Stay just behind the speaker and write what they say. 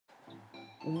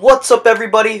What's up,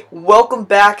 everybody? Welcome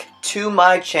back to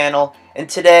my channel, and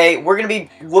today we're gonna be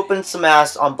whooping some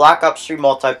ass on Black Ops 3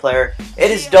 multiplayer.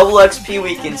 It is double XP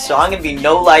weekend, so I'm gonna be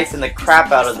no life in the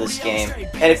crap out of this game.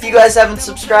 And if you guys haven't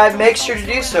subscribed, make sure to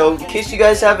do so. In case you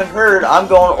guys haven't heard, I'm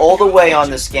going all the way on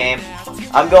this game.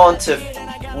 I'm going to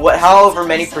however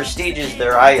many prestiges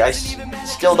there are. I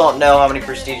still don't know how many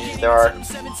prestiges there are,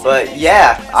 but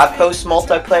yeah, I post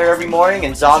multiplayer every morning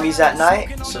and zombies at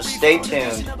night, so stay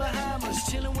tuned.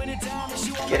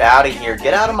 Get out of here.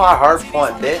 Get out of my hard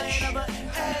point, bitch.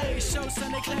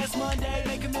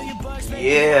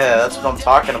 Yeah, that's what I'm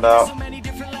talking about.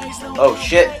 Oh,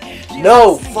 shit.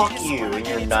 No, fuck you and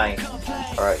your knife.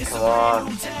 Alright, come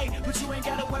on.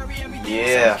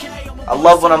 Yeah. I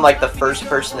love when I'm like the first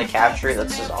person to capture it.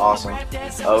 That's just awesome.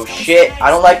 Oh, shit. I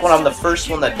don't like when I'm the first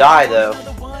one to die, though.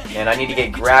 And I need to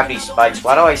get gravity spikes.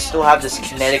 Why do I still have this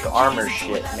kinetic armor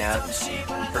shit, man?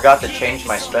 Forgot to change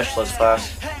my specialist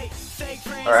class.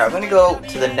 Alright, I'm gonna go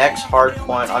to the next hard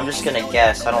point. I'm just gonna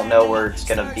guess. I don't know where it's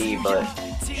gonna be, but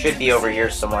it should be over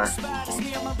here somewhere.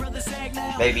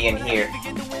 Maybe in here.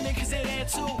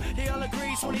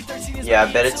 Yeah,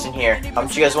 I bet it's in here. How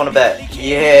much you guys want to bet?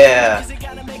 Yeah!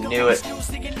 I knew it.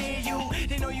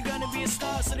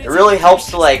 It really helps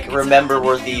to, like, remember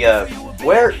where the,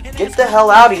 where? Get the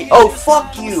hell out of here. Oh,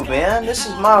 fuck you, man. This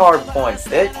is my hard point,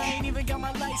 bitch.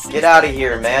 Get out of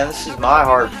here, man. This is my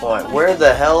hard point. Where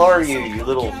the hell are you, you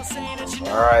little...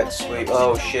 Alright, sweet.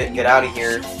 Oh, shit. Get out of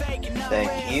here.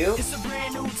 Thank you.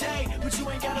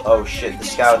 Oh, shit.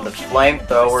 This guy with the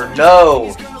flamethrower.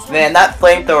 No! Man, that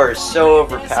flamethrower is so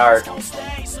overpowered.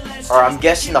 Alright, I'm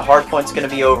guessing the hard point's gonna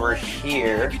be over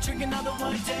here.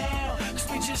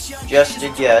 Just a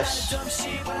guess.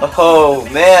 Oh,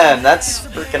 man. That's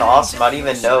freaking awesome. I don't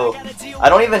even know. I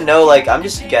don't even know, like, I'm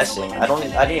just guessing. I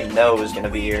didn't even know it was gonna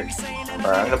be here.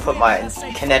 Alright, I'm gonna put my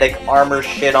kinetic armor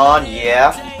shit on.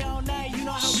 Yeah.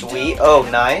 Sweet. Oh,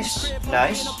 nice.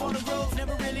 Nice.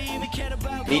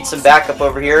 Need some backup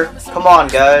over here. Come on,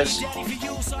 guys.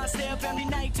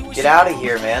 Get out of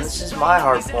here, man. This is my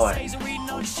hard point.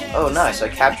 Oh, nice. I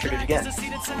captured it again.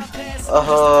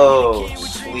 Oh,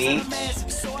 sweet.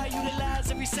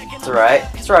 It's alright.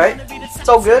 It's alright. It's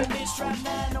all good.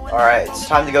 Alright, it's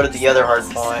time to go to the other hard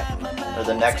point. Or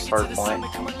the next hard point.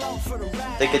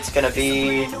 I think it's gonna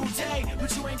be...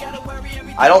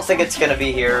 I don't think it's gonna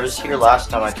be here. It was here last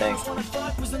time, I think.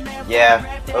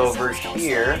 Yeah, over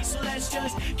here.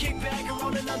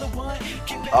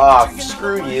 Oh,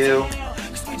 screw you.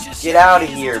 Get out of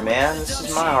here, man. This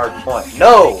is my hard point.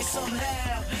 No!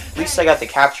 At least I got to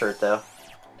capture it, though.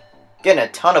 Getting a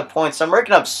ton of points. I'm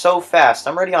ranking up so fast.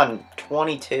 I'm already on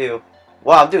 22.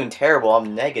 Wow, I'm doing terrible.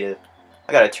 I'm negative.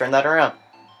 I gotta turn that around.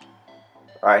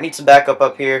 Alright, I need some backup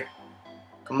up here.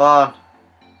 Come on.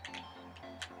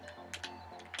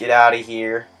 Get out of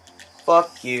here.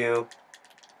 Fuck you.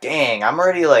 Dang, I'm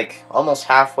already like almost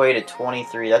halfway to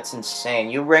 23. That's insane.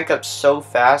 You rank up so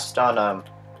fast on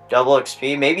double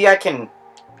XP. Maybe I can...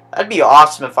 That'd be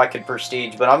awesome if I could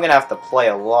prestige, but I'm gonna have to play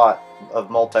a lot of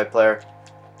multiplayer.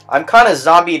 I'm kind of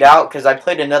zombied out because I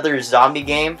played another zombie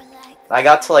game. I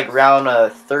got to like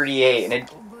round 38, and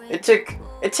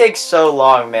it takes so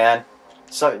long, man.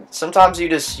 So sometimes you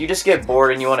just get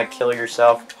bored and you want to kill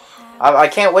yourself. I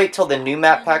can't wait till the new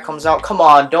map pack comes out. Come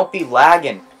on, don't be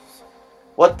lagging.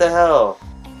 What the hell?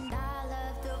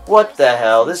 What the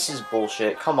hell? This is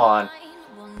bullshit. Come on.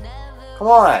 Come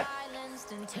on.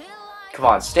 Come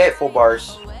on, stay at full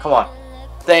bars. Come on.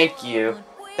 Thank you.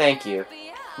 Thank you.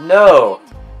 No.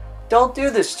 Don't do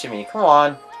this to me. Come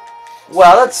on.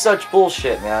 Wow, that's such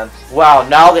bullshit, man. Wow,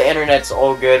 now the internet's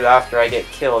all good after I get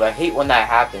killed. I hate when that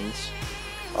happens.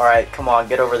 Alright, come on,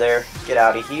 get over there. Get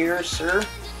out of here, sir.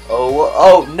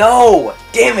 Oh, no!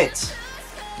 Damn it!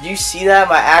 Did you see that?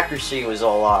 My accuracy was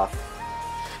all off.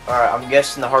 Alright, I'm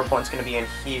guessing the hard point's gonna be in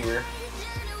here.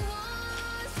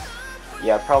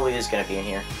 Yeah, it probably is gonna be in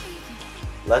here.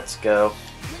 Let's go.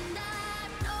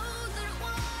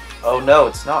 Oh no,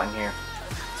 it's not in here.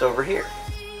 It's over here.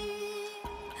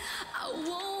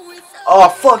 Oh,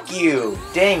 fuck you!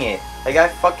 Dang it. That guy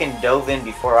fucking dove in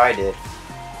before I did.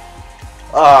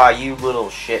 Ah, you little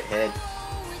shithead.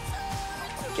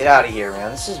 Get out of here,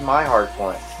 man. This is my hard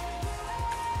point.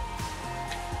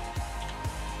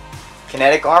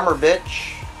 Kinetic armor,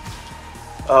 bitch.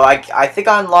 Oh, I think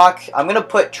I unlock... I'm gonna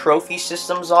put trophy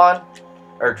systems on.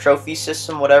 Or trophy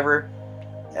system, whatever.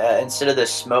 Instead of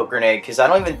this smoke grenade. Because I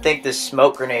don't even think this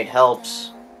smoke grenade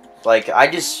helps. Like, I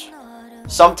just...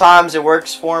 Sometimes it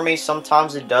works for me,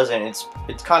 sometimes it doesn't.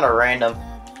 It's kind of random.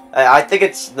 I think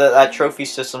it's that trophy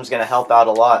system's gonna help out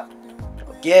a lot.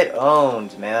 Get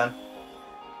owned, man.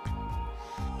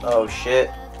 Oh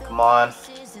shit. Come on.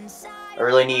 I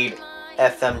really need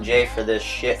FMJ for this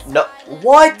shit. No.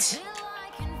 What?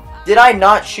 Did I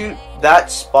not shoot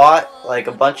that spot like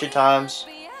a bunch of times?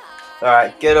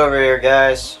 Alright, get over here,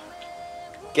 guys.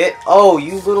 Get. Oh,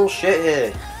 you little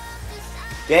shithead.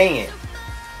 Dang it.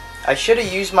 I should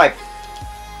have used my.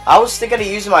 I was thinking of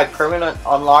using my permanent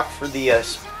unlock for the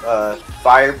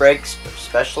fire break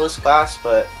specialist class,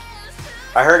 but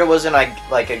I heard it wasn't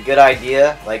like a good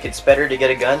idea. Like, it's better to get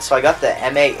a gun, so I got the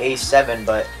MAA7,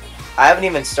 but I haven't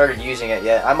even started using it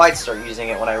yet. I might start using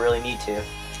it when I really need to.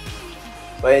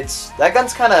 But that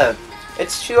gun's kind of,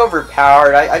 it's too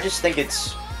overpowered. I just think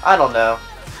it's, I don't know.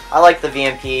 I like the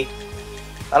VMP.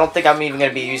 I don't think I'm even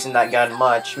going to be using that gun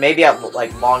much. Maybe at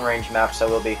like long range maps I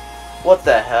will be. What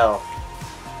the hell?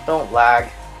 Don't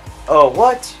lag. Oh,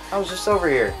 what? I was just over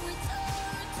here.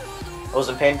 I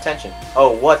wasn't paying attention.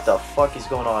 Oh, what the fuck is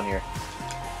going on here?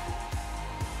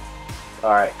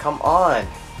 Alright, come on.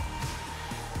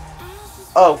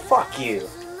 Oh, fuck you.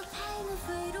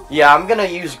 Yeah, I'm gonna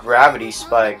use gravity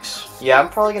spikes. Yeah, I'm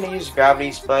probably gonna use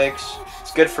gravity spikes.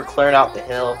 It's good for clearing out the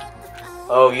hill.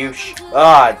 Oh,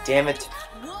 damn it.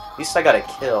 At least I got a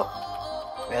kill.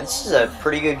 Man, this is a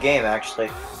pretty good game, actually.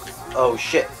 Oh,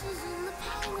 shit.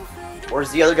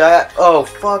 Where's the other guy at? Oh,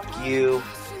 fuck you.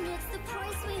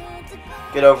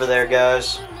 Get over there,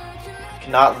 guys.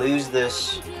 Cannot lose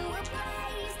this.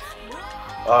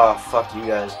 Oh, fuck you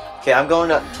guys. Okay, I'm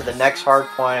going up to the next hard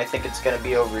point. I think it's going to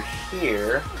be over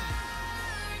here.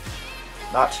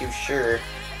 Not too sure.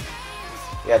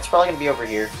 Yeah, it's probably going to be over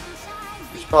here.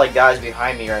 There's probably guys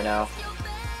behind me right now.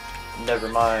 Never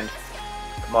mind.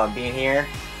 Come on, be in here.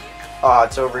 Oh,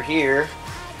 it's over here.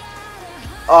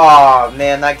 Oh,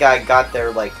 man, that guy got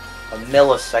there like a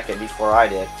millisecond before I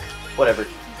did. Whatever.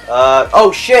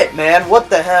 Oh shit, man, what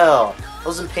the hell? I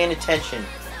wasn't paying attention.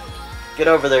 Get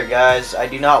over there, guys. I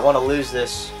do not want to lose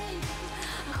this.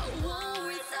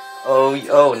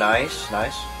 Oh, nice,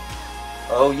 nice.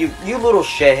 Oh, you little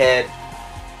shithead.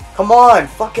 Come on,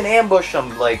 fucking ambush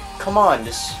them. Like, come on,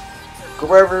 just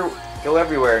go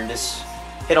everywhere and just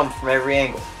hit them from every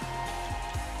angle.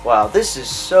 Wow, this is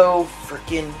so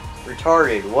freaking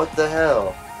retarded. What the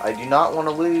hell? I do not want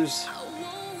to lose.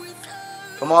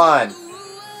 Come on.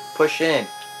 Push in.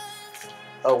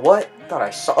 Oh, what? Thought I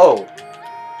saw. Oh.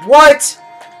 What?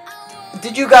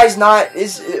 Did you guys not?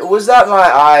 Was that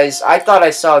my eyes? I thought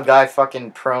I saw a guy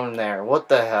fucking prone there. What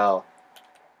the hell?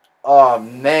 Oh,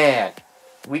 man.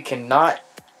 We cannot.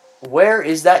 Where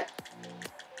is that?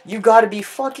 You gotta be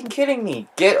fucking kidding me.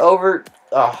 Get over.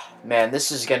 Oh, man.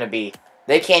 This is gonna be.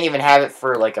 They can't even have it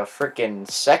for like a freaking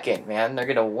second, man. They're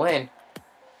gonna win.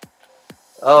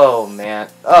 Oh, man.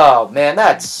 Oh, man.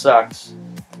 That sucks.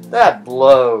 That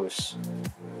blows.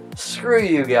 Screw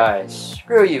you guys.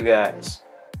 Screw you guys.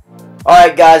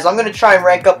 Alright guys, I'm gonna try and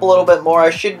rank up a little bit more. I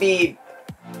should be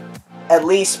at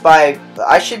least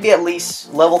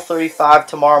level 35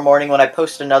 tomorrow morning when I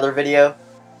post another video.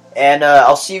 And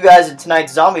I'll see you guys in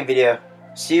tonight's zombie video.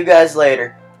 See you guys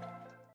later.